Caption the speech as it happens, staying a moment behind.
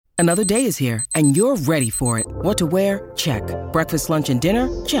Another day is here, and you're ready for it. What to wear? Check. Breakfast, lunch, and dinner?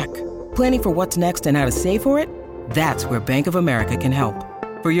 Check. Planning for what's next and how to save for it? That's where Bank of America can help.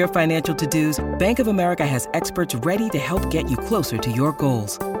 For your financial to-dos, Bank of America has experts ready to help get you closer to your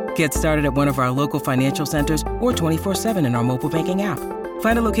goals. Get started at one of our local financial centers or 24/7 in our mobile banking app.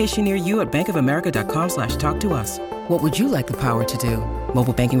 Find a location near you at bankofamerica.com/talktous. What would you like the power to do?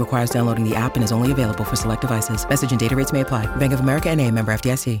 Mobile banking requires downloading the app and is only available for select devices. Message and data rates may apply. Bank of America N.A., member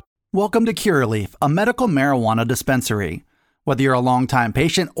FDIC. Welcome to Curaleaf, a medical marijuana dispensary. Whether you're a longtime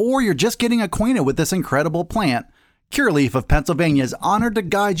patient or you're just getting acquainted with this incredible plant, Curaleaf of Pennsylvania is honored to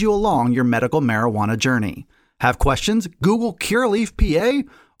guide you along your medical marijuana journey. Have questions? Google Curaleaf PA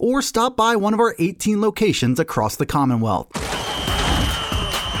or stop by one of our 18 locations across the Commonwealth.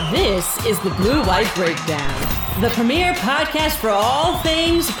 This is the Blue White Breakdown, the premier podcast for all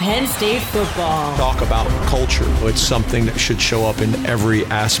things Penn State football. Talk about culture. It's something that should show up in every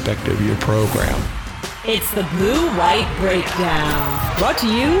aspect of your program. It's the Blue White Breakdown, brought to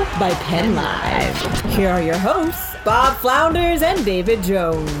you by Penn Live. Here are your hosts, Bob Flounders and David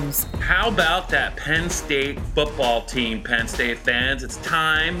Jones. How about that Penn State football team, Penn State fans? It's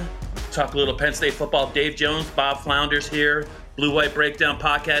time to talk a little Penn State football. Dave Jones, Bob Flounders here, Blue White Breakdown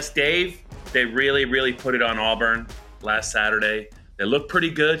podcast. Dave, they really put it on Auburn last Saturday. They look pretty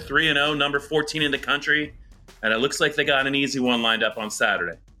good, 3-0, number 14 in the country, and it looks like they got an easy one lined up on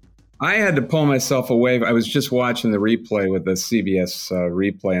Saturday. I had to pull myself away. I was just watching the replay with the CBS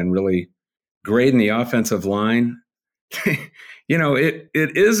replay and really grading the offensive line. You know, it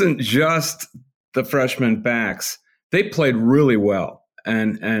isn't just the freshman backs. They played really well,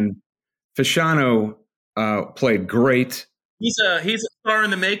 and Fashanu played great. He's a star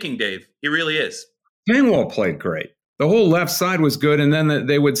in the making, Dave. He really is. Gainwell played great. The whole left side was good, and then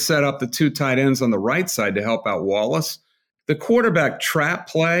they would set up the two tight ends on the right side to help out Wallace. The quarterback trap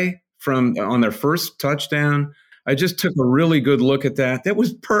play on their first touchdown, I just took a really good look at that. That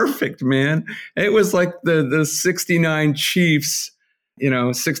was perfect, man. It was like the 69 Chiefs,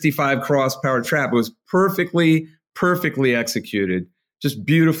 65 cross power trap. It was perfectly executed, just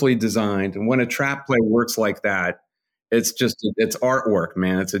beautifully designed. And when a trap play works like that, it's artwork,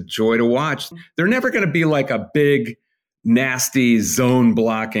 man. It's a joy to watch. They're never going to be like a big, nasty zone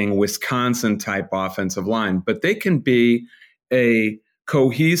blocking Wisconsin type offensive line, but they can be a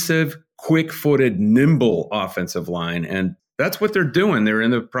cohesive, quick-footed, nimble offensive line, and that's what they're doing. They're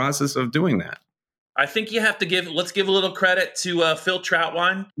in the process of doing that. I think you have to let's give a little credit to Phil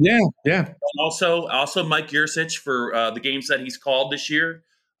Trautwein. Yeah. And also Mike Yurcich for the games that he's called this year.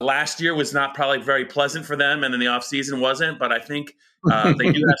 Last year was not probably very pleasant for them, and then the offseason wasn't, but I think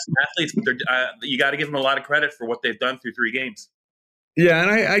they do have some athletes, but you got to give them a lot of credit for what they've done through 3 games. Yeah, and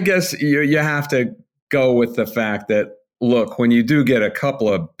I guess you have to go with the fact that, look, when you do get a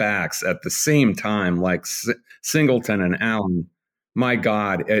couple of backs at the same time, like Singleton and Allen, my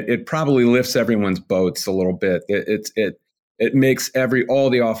God, it probably lifts everyone's boats a little bit. It makes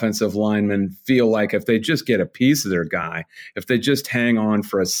all the offensive linemen feel like if they just get a piece of their guy, if they just hang on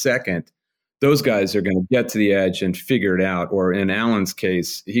for a second, those guys are going to get to the edge and figure it out. Or in Allen's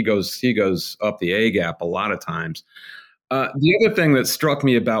case, he goes up the A gap a lot of times. The other thing that struck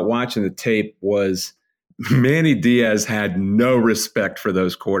me about watching the tape was Manny Diaz had no respect for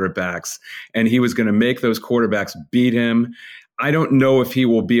those quarterbacks, and he was going to make those quarterbacks beat him. I don't know if he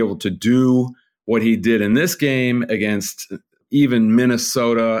will be able to do what he did in this game against even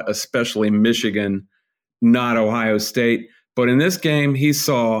Minnesota, especially Michigan, not Ohio State. But in this game, he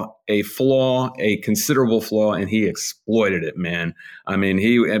saw a considerable flaw, and he exploited it, man. I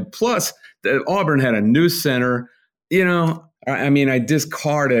mean, plus Auburn had a new center. I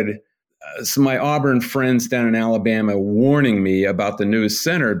discarded some of my Auburn friends down in Alabama warning me about the new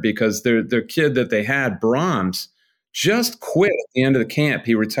center because their kid that they had, Brahms, just quit at the end of the camp.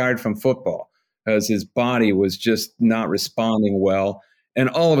 He retired from football as his body was just not responding well. And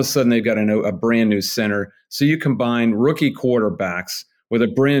all of a sudden, they've got a brand new center. So you combine rookie quarterbacks with a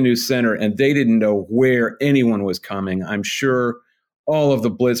brand new center, and they didn't know where anyone was coming. I'm sure all of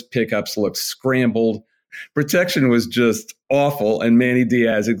the blitz pickups looked scrambled. Protection was just awful, and Manny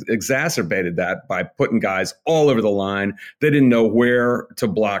Diaz exacerbated that by putting guys all over the line. They didn't know where to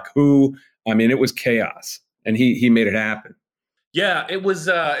block who. I mean, it was chaos, and he made it happen. Yeah, it was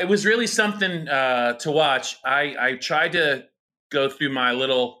really something to watch. I tried to go through my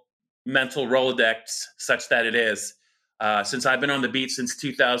little mental Rolodex, such that it is, since I've been on the beat since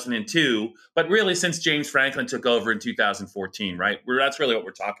 2002, but really since James Franklin took over in 2014, right? That's really what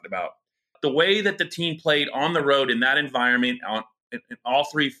we're talking about. The way that the team played on the road in that environment in all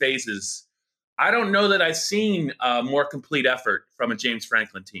 3 phases, I don't know that I've seen a more complete effort from a James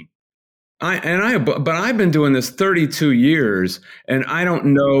Franklin team. But I've been doing this 32 years, and I don't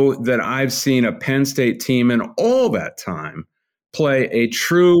know that I've seen a Penn State team in all that time play a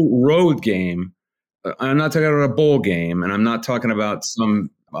true road game. I'm not talking about a bowl game, and I'm not talking about some.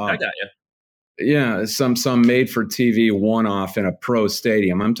 I got you. Yeah, some made for TV one-off in a pro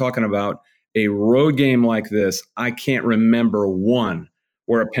stadium. I'm talking about a road game like this. I can't remember one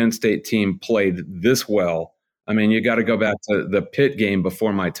where a Penn State team played this well. I mean, you got to go back to the Pitt game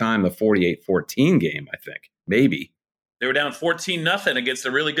before my time, the 48-14 game, I think, maybe. They were down 14-0 against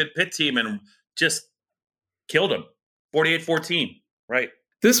a really good Pitt team and just killed them. 48-14, right.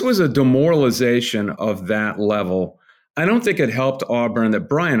 This was a demoralization of that level. I don't think it helped Auburn that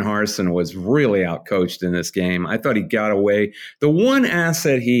Brian Harsin was really outcoached in this game. I thought he got away. The one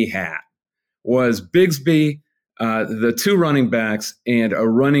asset he had was Bigsby, the two running backs, and a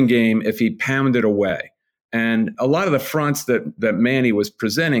running game if he pounded away. And a lot of the fronts that Manny was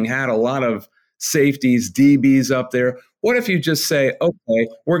presenting had a lot of safeties, DBs up there. What if you just say, okay,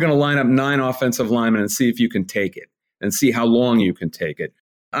 we're going to line up 9 offensive linemen and see if you can take it and see how long you can take it?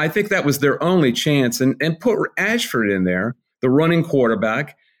 I think that was their only chance. And put Ashford in there, the running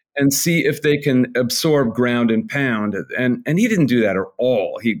quarterback, and see if they can absorb ground and pound. And he didn't do that at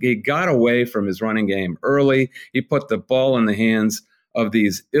all. He got away from his running game early. He put the ball in the hands of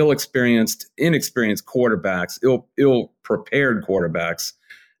these inexperienced quarterbacks, ill-prepared quarterbacks.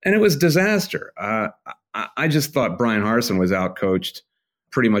 And it was disaster. I just thought Brian Harsin was outcoached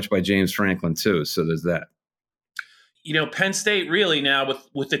pretty much by James Franklin too. So there's that. You know, Penn State really now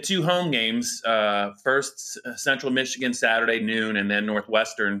with the 2 home games, first Central Michigan Saturday noon and then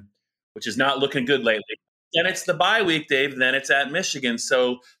Northwestern, which is not looking good lately. Then it's the bye week, Dave. Then it's at Michigan.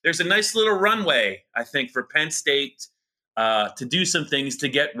 So there's a nice little runway, I think, for Penn State to do some things to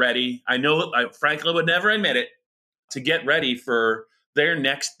get ready. I know Franklin would never admit it, to get ready for their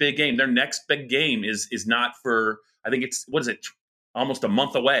next big game. Their next big game is not for, I think it's, almost a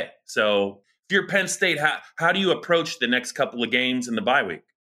month away. So if you're Penn State, how do you approach the next couple of games in the bye week?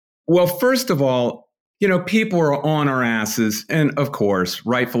 Well, first of all, people are on our asses, and of course,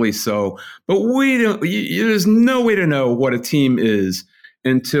 rightfully so. But there's no way to know what a team is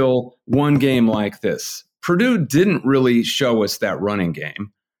until one game like this. Purdue didn't really show us that running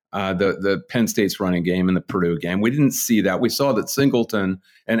game, the Penn State's running game and the Purdue game. We didn't see that. We saw that Singleton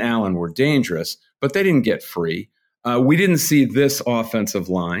and Allen were dangerous, but they didn't get free. We didn't see this offensive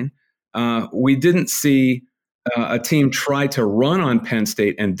line. We didn't see a team try to run on Penn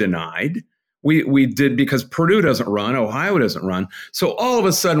State and denied. We did because Purdue doesn't run, Ohio doesn't run. So all of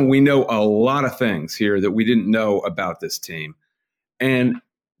a sudden we know a lot of things here that we didn't know about this team. And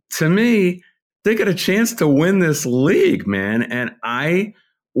to me, they got a chance to win this league, man. And I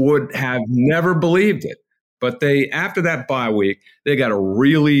would have never believed it. But after that bye week, they got a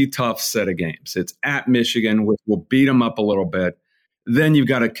really tough set of games. It's at Michigan, which will beat them up a little bit. Then you've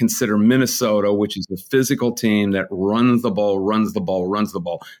got to consider Minnesota, which is a physical team that runs the ball.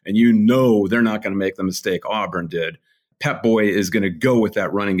 And they're not going to make the mistake Auburn did. Pep Boy is going to go with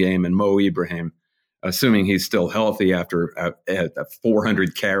that running game, and Mo Ibrahim, assuming he's still healthy after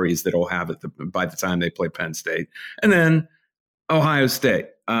 400 carries that he'll have by the time they play Penn State. And then Ohio State.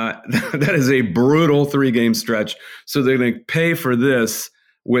 That is a brutal 3-game stretch. So they're going to pay for this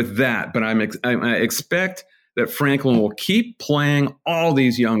with that. But I expect that Franklin will keep playing all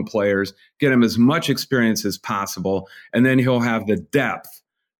these young players, get him as much experience as possible, and then he'll have the depth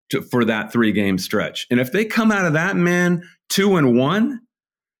for that 3-game stretch. And if they come out of that, man, 2-1,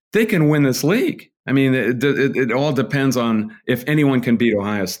 they can win this league. I mean, it all depends on if anyone can beat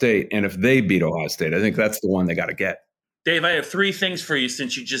Ohio State and if they beat Ohio State. I think that's the one they got to get. Dave, I have 3 things for you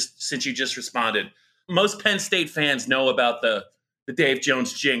since you just responded. Most Penn State fans know about the Dave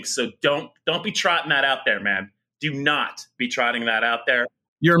Jones jinx, so don't be trotting that out there, man. Do not be trotting that out there.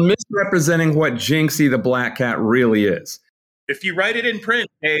 You're misrepresenting what Jinxie the Black Cat really is. If you write it in print,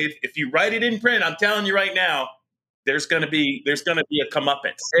 Dave, I'm telling you right now, there's gonna be a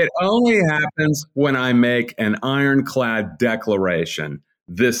comeuppance. It only happens when I make an ironclad declaration.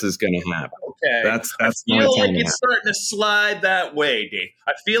 This is going to happen. Okay. That's I feel like it's starting to slide that way, Dave.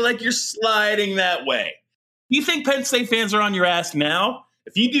 I feel like you're sliding that way. You think Penn State fans are on your ass now?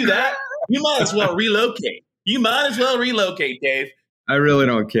 If you do that, you might as well relocate. Dave. I really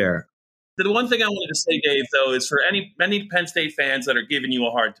don't care. The one thing I wanted to say, Dave, though, is for many Penn State fans that are giving you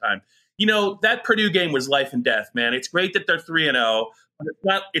a hard time, that Purdue game was life and death, man. It's great that they're 3-0.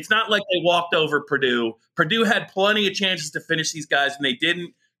 It's not like they walked over Purdue. Purdue had plenty of chances to finish these guys, and they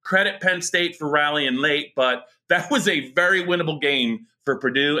didn't. credit Penn State for rallying late, but that was a very winnable game for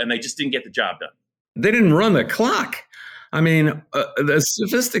Purdue, and they just didn't get the job done. They didn't run the clock. I mean, as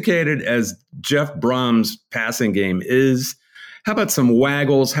sophisticated as Jeff Brom's passing game is, how about some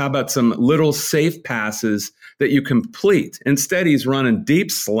waggles? How about some little safe passes that you complete? Instead, he's running deep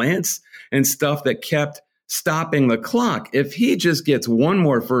slants and stuff that kept stopping the clock. If he just gets one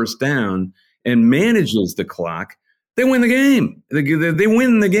more first down and manages the clock, they win the game. They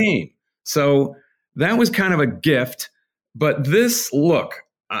win the game. So that was kind of a gift. But this, look,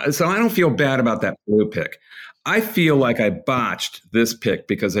 so I don't feel bad about that Purdue pick. I feel like I botched this pick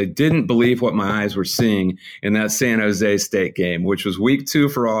because I didn't believe what my eyes were seeing in that San Jose State game, which was week 2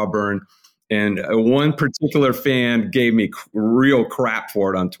 for Auburn. And one particular fan gave me real crap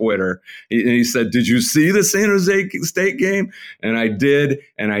for it on Twitter. He said, "Did you see the San Jose State game?" And I did,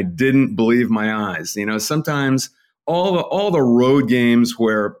 and I didn't believe my eyes. You know, sometimes all the road games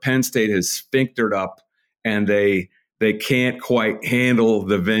where Penn State has sphinctered up and they can't quite handle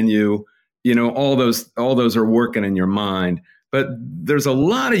the venue, you know, all those are working in your mind. But there's a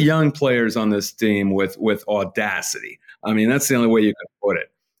lot of young players on this team with audacity. I mean, that's the only way you can put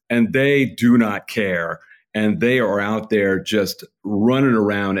it. And they do not care. And they are out there just running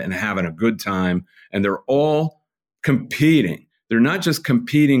around and having a good time. And they're all competing. They're not just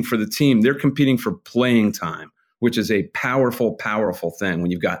competing for the team. They're competing for playing time, which is a powerful, powerful thing when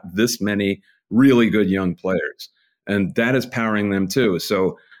you've got this many really good young players. And that is powering them too.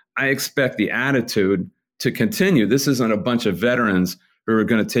 So I expect the attitude to continue. This isn't a bunch of veterans who are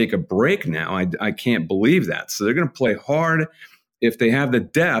going to take a break now. I can't believe that. So they're going to play hard. If they have the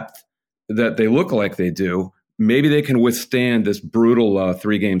depth that they look like they do, maybe they can withstand this brutal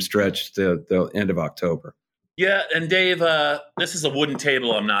 3-game stretch to the end of October. Yeah, and Dave, this is a wooden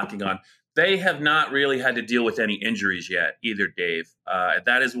table I'm knocking on. They have not really had to deal with any injuries yet either, Dave.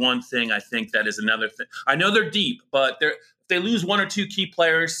 That is one thing. I think that is another thing. I know they're deep, but if they lose 1 or 2 key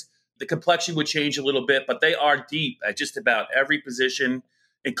players, the complexion would change a little bit. But they are deep at just about every position,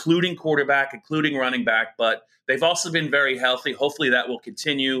 including quarterback, including running back. But they've also been very healthy. Hopefully that will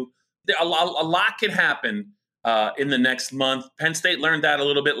continue. A lot can happen in the next month. Penn State learned that a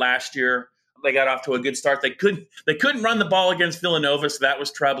little bit last year. They got off to a good start. They couldn't run the ball against Villanova, so that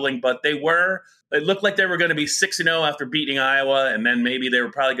was troubling. But it looked like they were going to be 6-0 after beating Iowa, and then maybe they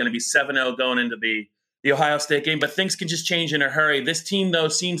were probably going to be 7-0 going into the Ohio State game. But things can just change in a hurry. This team, though,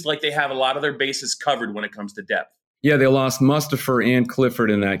 seems like they have a lot of their bases covered when it comes to depth. Yeah, they lost Mustipher and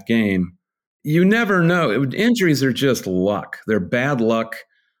Clifford in that game. You never know. Injuries are just luck. They're bad luck.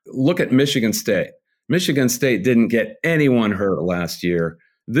 Look at Michigan State. Michigan State didn't get anyone hurt last year.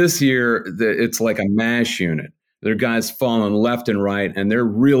 This year, it's like a MASH unit. Their guys falling left and right, and they're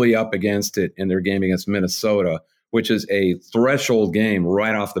really up against it in their game against Minnesota, which is a threshold game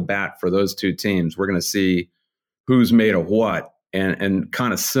right off the bat for those two teams. We're going to see who's made of what, and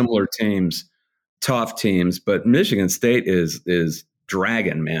kind of similar teams, tough teams. But Michigan State is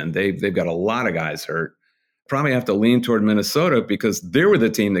dragging, man. They've got a lot of guys hurt. Probably have to lean toward Minnesota because they were the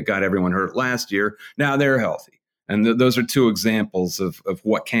team that got everyone hurt last year. Now they're healthy. And those are 2 examples of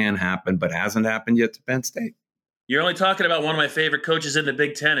what can happen, but hasn't happened yet to Penn State. You're only talking about one of my favorite coaches in the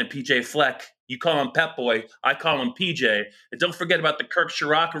Big Ten, and PJ Fleck. You call him Pep Boy. I call him PJ. And don't forget about the Kirk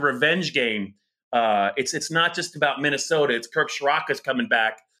Ciarrocca revenge game. It's not just about Minnesota. It's Kirk Ciarrocca's coming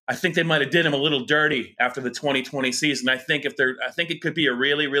back. I think they might have did him a little dirty after the 2020 season. I think it could be a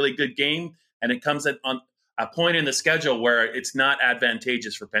really, really good game, and it comes on a point in the schedule where it's not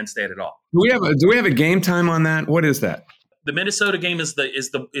advantageous for Penn State at all. Do we have a game time on that? What is that? The Minnesota game is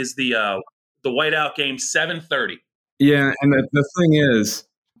the whiteout game, 7:30. Yeah, and the thing is,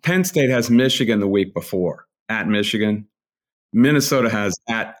 Penn State has Michigan the week before at Michigan. Minnesota has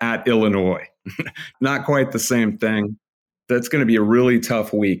at Illinois. Not quite the same thing. That's going to be a really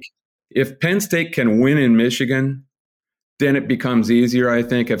tough week. If Penn State can win in Michigan, then it becomes easier, I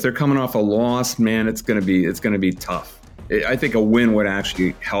think. If they're coming off a loss, man, it's going to be tough. I think a win would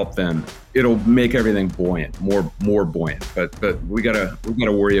actually help them. It'll make everything buoyant, more buoyant. But we gotta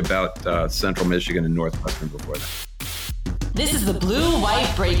worry about Central Michigan and Northwestern before that. This is the Blue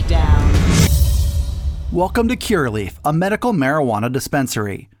White Breakdown. Welcome to Curaleaf, a medical marijuana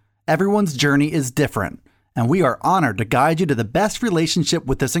dispensary. Everyone's journey is different, and we are honored to guide you to the best relationship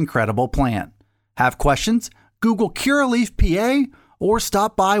with this incredible plant. Have questions? Google Curaleaf PA or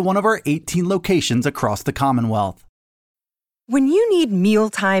stop by one of our 18 locations across the Commonwealth. When you need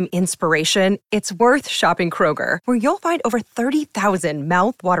mealtime inspiration, it's worth shopping Kroger, where you'll find over 30,000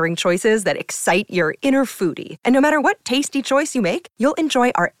 mouth-watering choices that excite your inner foodie. And no matter what tasty choice you make, you'll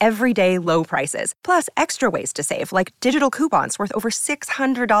enjoy our everyday low prices, plus extra ways to save, like digital coupons worth over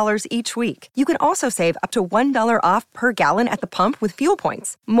 $600 each week. You can also save up to $1 off per gallon at the pump with fuel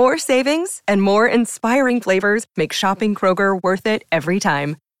points. More savings and more inspiring flavors make shopping Kroger worth it every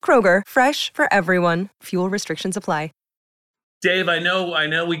time. Kroger, fresh for everyone. Fuel restrictions apply. Dave, I know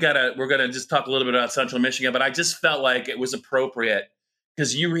we're gonna just talk a little bit about Central Michigan, but I just felt like it was appropriate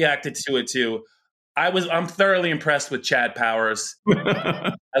because you reacted to it too. I'm thoroughly impressed with Chad Powers.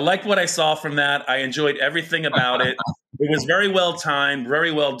 I liked what I saw from that. I enjoyed everything about it. It was very well timed,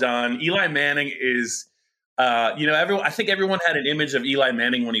 very well done. Eli Manning is, I think everyone had an image of Eli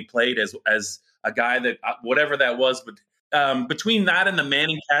Manning when he played as a guy that whatever that was, but between that and the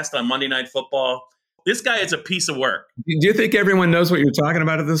Manning cast on Monday Night Football. This guy is a piece of work. Do you think everyone knows what you're talking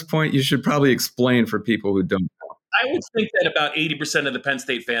about at this point? You should probably explain for people who don't know. I would think that about 80% of the Penn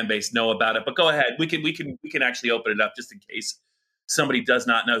State fan base know about it, but go ahead. We can actually open it up just in case somebody does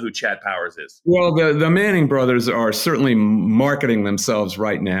not know who Chad Powers is. Well, the Manning brothers are certainly marketing themselves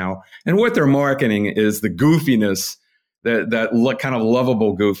right now. And what they're marketing is the goofiness, that kind of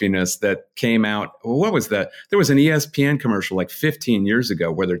lovable goofiness that came out. What was that? There was an ESPN commercial like 15 years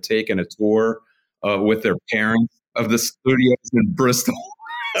ago where they're taking a tour with their parents of the studios in Bristol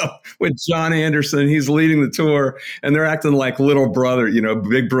with John Anderson. He's leading the tour and they're acting like little brother,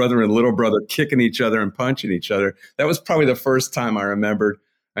 big brother and little brother, kicking each other and punching each other. That was probably the first time I remembered.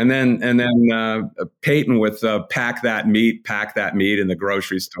 And then Peyton with pack that meat in the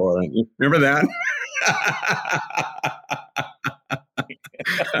grocery store. Remember that?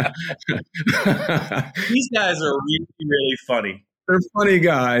 These guys are really, really funny. They're funny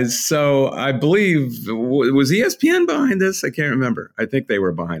guys. So I believe, was ESPN behind this? I can't remember. I think they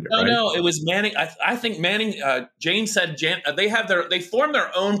were behind it. No, it was Manning. I think Manning, James said they formed their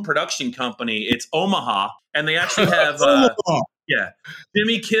own production company. It's Omaha. And they actually have,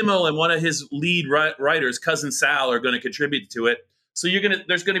 Jimmy Kimmel and one of his lead writers, Cousin Sal, are going to contribute to it. So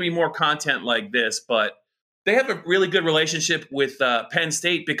there's going to be more content like this, but they have a really good relationship with Penn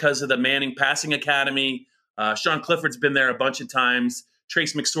State because of the Manning Passing Academy. Sean Clifford's been there a bunch of times.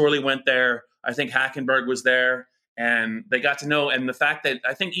 Trace McSorley went there. I think Hackenberg was there. And they got to know. And the fact that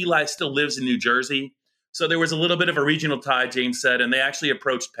I think Eli still lives in New Jersey. So there was a little bit of a regional tie, James said. And they actually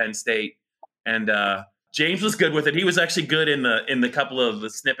approached Penn State. And James was good with it. He was actually good in the couple of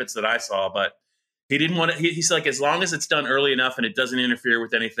the snippets that I saw. But he didn't want to. He's like, as long as it's done early enough and it doesn't interfere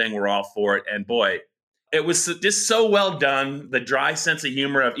with anything, we're all for it. And boy, it was just so well done. The dry sense of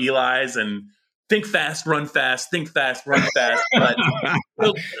humor of Eli's and think fast, run fast, think fast, run fast. But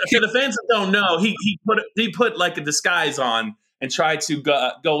for the fans that don't know, he put like a disguise on and tried to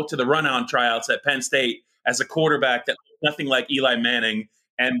go to the run-on tryouts at Penn State as a quarterback that looked nothing like Eli Manning.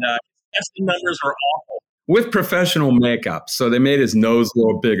 And testing numbers were awful. With professional makeup. So they made his nose a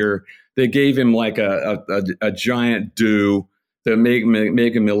little bigger. They gave him like a giant do to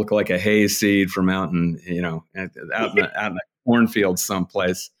make him look like a hayseed from out in the cornfield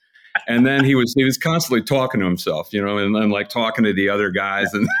someplace. And then he was constantly talking to himself, and like talking to the other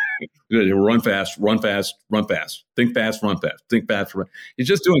guys and run fast, run fast, run fast, think fast, run fast, think fast. He's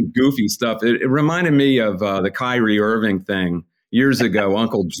just doing goofy stuff. It reminded me of the Kyrie Irving thing years ago,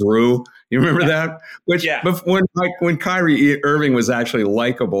 Uncle Drew. You remember that? When Kyrie Irving was actually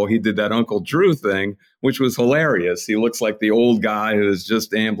likable, he did that Uncle Drew thing, which was hilarious. He looks like the old guy who's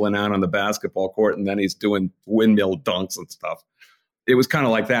just ambling out on the basketball court, and then he's doing windmill dunks and stuff. It was kind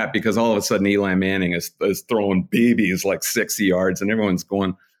of like that because all of a sudden Eli Manning is throwing BBs like 60 yards and everyone's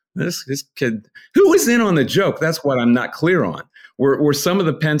going, this kid, who was in on the joke? That's what I'm not clear on. Were some of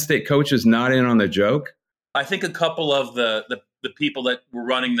the Penn State coaches not in on the joke? I think a couple of the people that were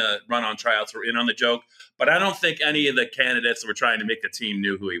running the run-on tryouts were in on the joke, but I don't think any of the candidates that were trying to make the team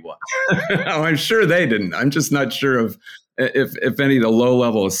knew who he was. Oh, I'm sure they didn't. I'm just not sure if any of the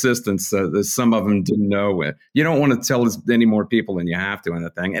low-level assistants, some of them didn't know. You don't want to tell any more people than you have to in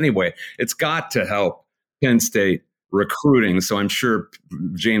the thing. Anyway, it's got to help Penn State recruiting, so I'm sure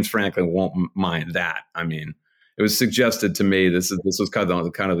James Franklin won't mind that. I mean, it was suggested to me this was kind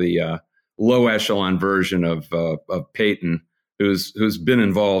of the low echelon version of Peyton, who's been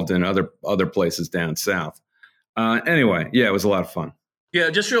involved in other places down south. Anyway, yeah, it was a lot of fun. Yeah,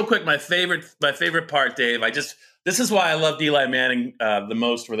 just real quick, my favorite part, Dave. This is why I loved Eli Manning the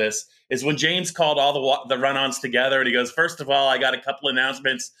most for this, is when James called all the run-ons together and he goes, first of all, I got a couple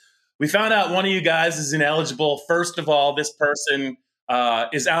announcements. We found out one of you guys is ineligible. First of all, this person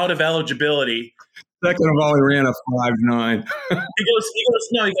is out of eligibility. Second of all, he ran a 5.9. He goes,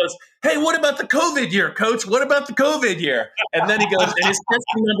 hey, what about the COVID year, coach? What about the COVID year? And then he goes, and his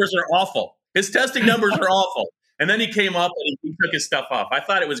testing numbers are awful. And then he came up and he took his stuff off. I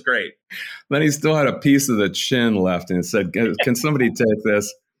thought it was great. Then he still had a piece of the chin left and said, can somebody take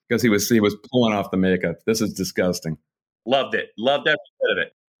this? Because he was pulling off the makeup. This is disgusting. Loved it. Loved every bit of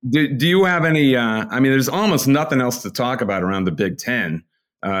it. Do you have any, there's almost nothing else to talk about around the Big Ten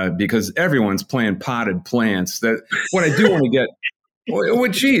because everyone's playing potted plants. That what I do want to get, well,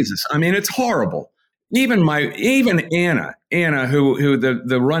 Jesus, it's horrible. Even Anna, who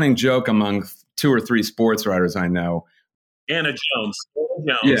the running joke among 2 or 3 sports writers I know. Anna Jones.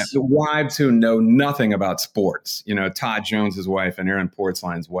 Yeah, the wives who know nothing about sports. Todd Jones's wife and Aaron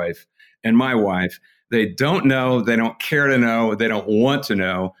Portzline's wife and my wife. They don't know. They don't care to know. They don't want to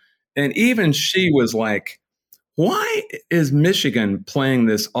know. And even she was like, why is Michigan playing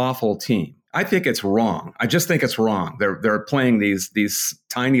this awful team? I think it's wrong. I just think it's wrong. They're playing these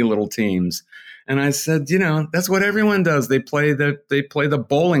tiny little teams. And I said, that's what everyone does. They play the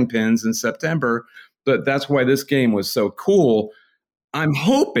bowling pins in September, but that's why this game was so cool. I'm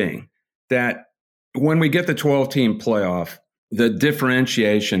hoping that when we get the 12-team playoff, the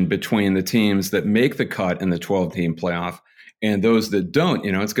differentiation between the teams that make the cut in the 12-team playoff and those that don't,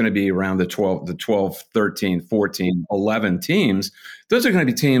 it's going to be around the 12, 13, 14, 11 teams. Those are going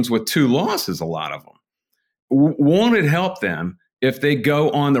to be teams with 2 losses, a lot of them. Won't it help them if they go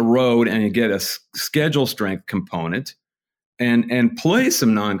on the road and get a schedule strength component and play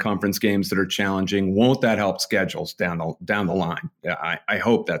some non-conference games that are challenging? Won't that help schedules down the line? Yeah, I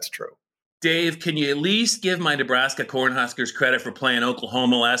hope that's true. Dave, can you at least give my Nebraska Cornhuskers credit for playing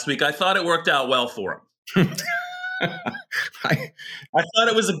Oklahoma last week? I thought it worked out well for them. I thought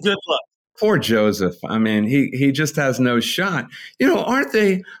it was a good look. Poor Joseph. He just has no shot. Aren't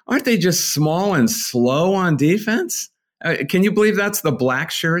they just small and slow on defense? Can you believe that's the black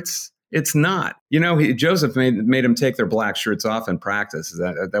shirts? It's not. Joseph made him take their black shirts off in practice.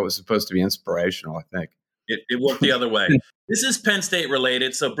 That was supposed to be inspirational, I think. It worked the other way. This is Penn State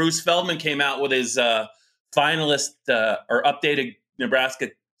related. So Bruce Feldman came out with his finalist or updated Nebraska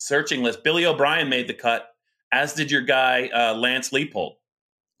searching list. Billy O'Brien made the cut, as did your guy, Lance Leipold.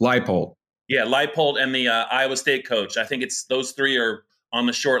 Leipold. Yeah, Leipold and the Iowa State coach. I think it's those 3 are on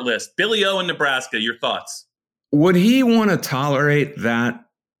the short list. Billy O in Nebraska, your thoughts? Would he want to tolerate that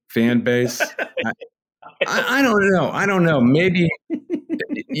fan base? I don't know. Maybe,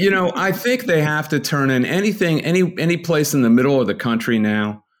 I think they have to turn in any place in the middle of the country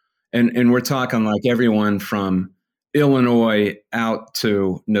now. And we're talking like everyone from Illinois out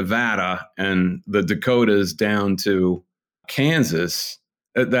to Nevada and the Dakotas down to Kansas,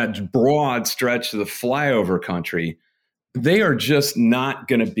 that broad stretch of the flyover country. They are just not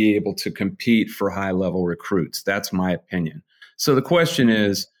going to be able to compete for high-level recruits. That's my opinion. So the question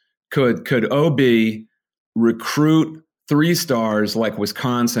is, could OB recruit 3 stars like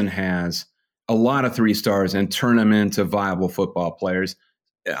Wisconsin has, a lot of 3 stars, and turn them into viable football players?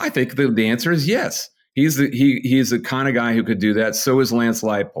 I think the answer is yes. He's the kind of guy who could do that. So is Lance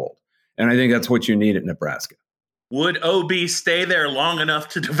Leipold. And I think that's what you need at Nebraska. Would OB stay there long enough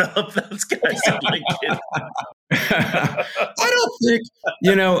to develop those guys? I don't think,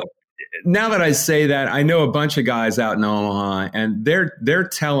 now that I say that, I know a bunch of guys out in Omaha, and they're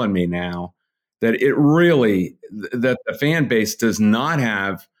telling me now that that the fan base does not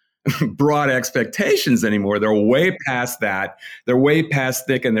have broad expectations anymore. They're way past that. They're way past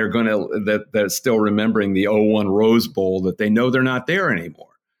thick, and they're still remembering the 01 Rose Bowl, that they know they're not there anymore.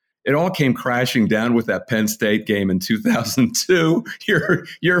 It all came crashing down with that Penn State game in 2002.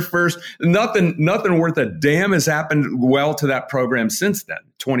 Your first, nothing worth a damn has happened well to that program since then,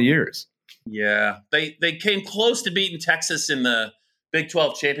 20 years. Yeah, they came close to beating Texas in the Big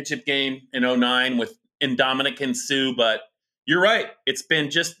 12 championship game in 2009 with Indomitian Sue, but you're right. It's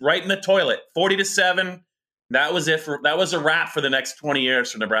been just right in the toilet. 40-7. That was it. That was a wrap for the next 20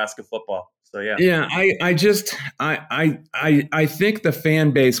 years for Nebraska football. So yeah. Yeah, I think the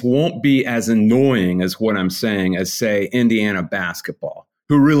fan base won't be as annoying as what I'm saying as, say, Indiana basketball,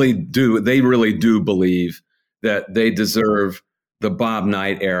 who really do believe that they deserve the Bob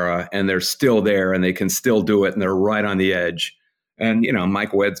Knight era, and they're still there, and they can still do it, and they're right on the edge. And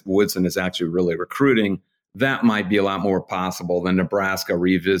Mike Woodson is actually really recruiting. That might be a lot more possible than Nebraska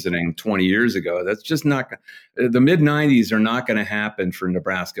revisiting 20 years ago. That's just not – the mid-'90s are not going to happen for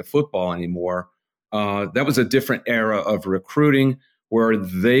Nebraska football anymore. That was a different era of recruiting where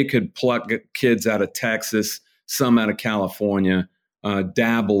they could pluck kids out of Texas, some out of California,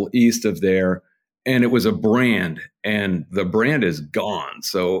 dabble east of there, and it was a brand, and the brand is gone.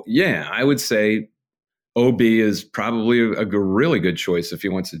 So yeah, I would say OB is probably a really good choice if he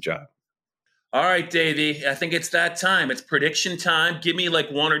wants a job. All right, Davey, I think it's that time. It's prediction time. Give me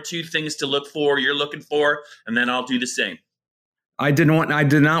like one or two things to look for, you're looking for, and then I'll do the same. I did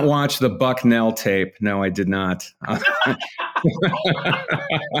not watch the Bucknell tape. No, I did not.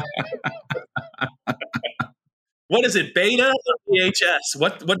 What is it, beta or VHS?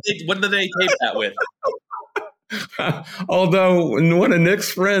 What did they tape that with? Although one of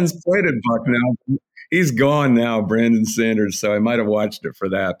Nick's friends played at Bucknell, he's gone now, Brandon Sanders. So I might have watched it for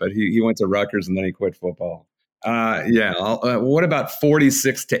that, but he went to Rutgers and then he quit football. What about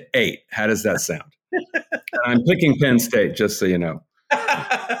 46-8? How does that sound? I'm picking Penn State, just so you know.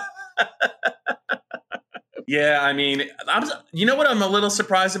 Yeah, I mean, you know what I'm a little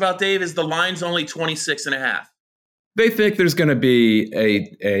surprised about, Dave, is the line's only 26.5. They think there's going to be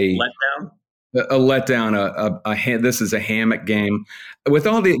a letdown. A letdown. This is a hammock game.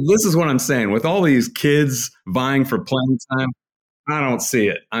 This is what I'm saying. With all these kids vying for playing time, I don't see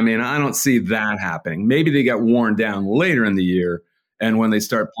it. I mean, I don't see that happening. Maybe they get worn down later in the year, and when they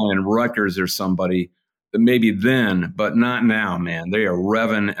start playing Rutgers or somebody, maybe then, but not now, man. They are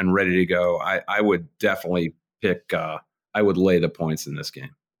revving and ready to go. I would definitely pick. I would lay the points in this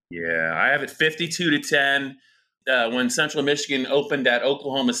game. Yeah, I have it 52-10. When Central Michigan opened at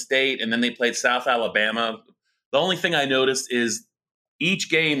Oklahoma State and then they played South Alabama, the only thing I noticed is each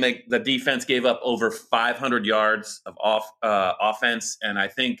game the defense gave up over 500 yards of offense, and I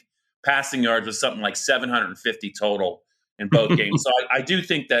think passing yards was something like 750 total in both games. So I do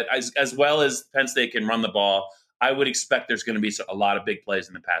think that as well as Penn State can run the ball, I would expect there's going to be a lot of big plays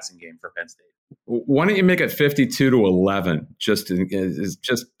in the passing game for Penn State. Why don't you make it 52-11 just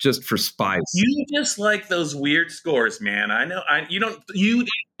for spice? You just like those weird scores, man. I know.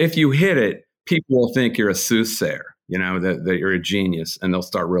 If you hit it, people will think you're a soothsayer. You know that you're a genius, and they'll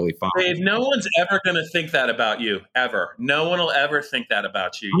start really following. Dave, no one's ever going to think that about you, ever. No one will ever think that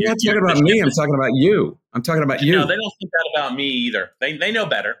about you. I'm not talking about me. I'm talking about you. I'm talking about you. No, they don't think that about me either. They know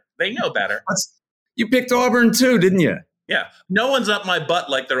better. They know better. You picked Auburn too, didn't you? Yeah. No one's up my butt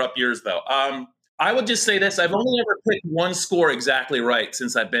like they're up yours, though. I would just say this. I've only ever picked one score exactly right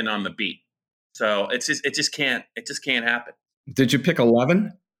since I've been on the beat. So it just can't happen. Did you pick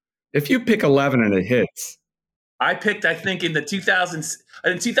 11? If you pick 11 and it hits. I picked, I think in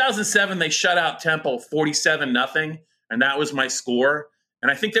 2007, they shut out Temple 47-0, and that was my score.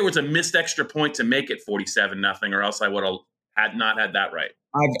 And I think there was a missed extra point to make it 47-0, or else I would have not had that right.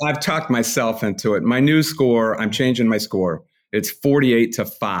 I've talked myself into it. My new score, I'm changing my score. It's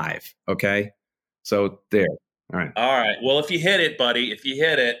 48-5. Okay. So there. All right. All right. Well, if you hit it, buddy,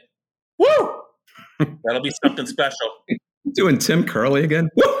 woo! That'll be something special. Doing Tim Curley again?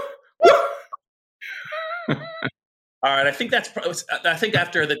 Woo! All right. I think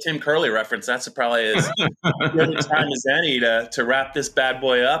after the Tim Curley reference, that's probably as good a time as any to wrap this bad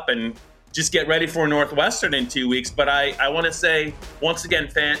boy up and just get ready for Northwestern in 2 weeks. But I want to say, once again,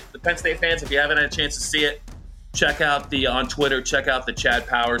 the Penn State fans, if you haven't had a chance to see it, check out on Twitter, check out the Chad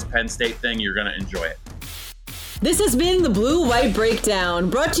Powers Penn State thing. You're going to enjoy it. This has been the Blue White Breakdown,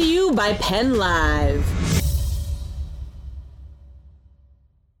 brought to you by Penn Live.